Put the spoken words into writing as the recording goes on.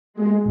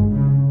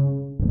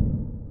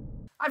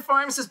I'm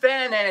Pharmacist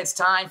Ben, and it's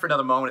time for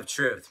another moment of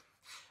truth.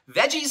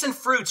 Veggies and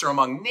fruits are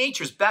among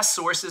nature's best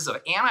sources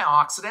of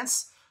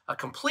antioxidants, a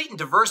complete and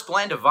diverse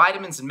blend of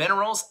vitamins and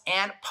minerals,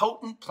 and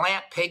potent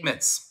plant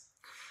pigments.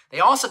 They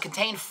also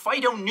contain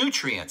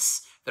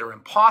phytonutrients that are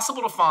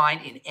impossible to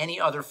find in any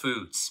other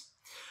foods.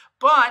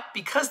 But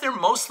because they're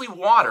mostly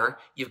water,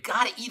 you've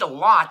got to eat a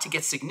lot to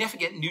get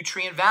significant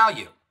nutrient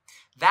value.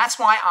 That's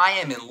why I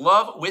am in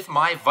love with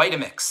my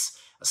Vitamix,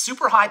 a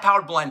super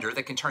high-powered blender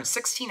that can turn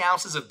 16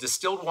 ounces of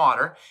distilled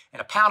water and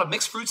a pound of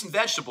mixed fruits and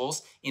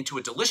vegetables into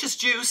a delicious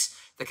juice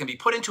that can be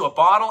put into a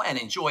bottle and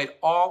enjoyed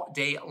all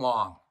day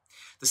long.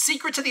 The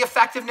secret to the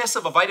effectiveness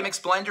of a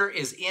Vitamix blender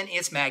is in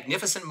its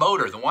magnificent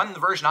motor. The one in the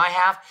version I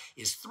have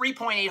is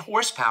 3.8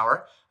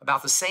 horsepower,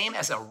 about the same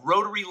as a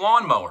rotary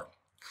lawnmower.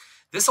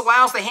 This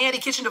allows the handy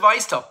kitchen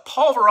device to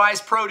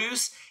pulverize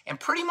produce and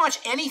pretty much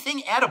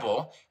anything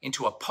edible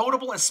into a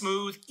potable and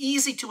smooth,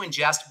 easy to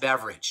ingest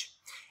beverage.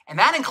 And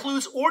that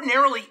includes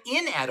ordinarily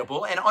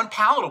inedible and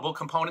unpalatable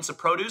components of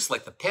produce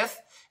like the pith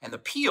and the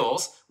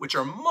peels, which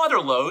are mother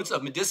loads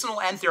of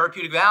medicinal and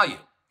therapeutic value.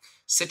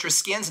 Citrus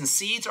skins and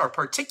seeds are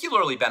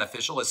particularly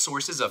beneficial as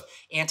sources of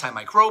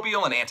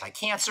antimicrobial and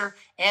anti-cancer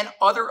and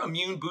other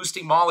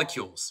immune-boosting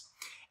molecules.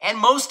 And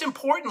most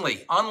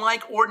importantly,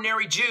 unlike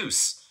ordinary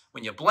juice,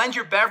 when you blend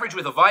your beverage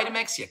with a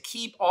Vitamix, you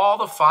keep all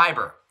the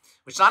fiber,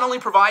 which not only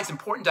provides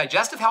important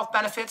digestive health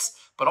benefits,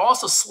 but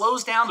also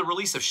slows down the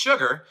release of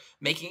sugar,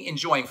 making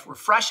enjoying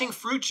refreshing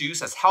fruit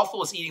juice as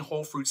healthful as eating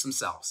whole fruits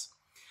themselves.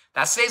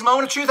 That's today's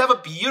moment of truth. Have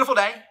a beautiful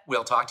day.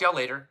 We'll talk to y'all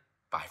later.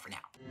 Bye for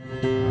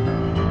now.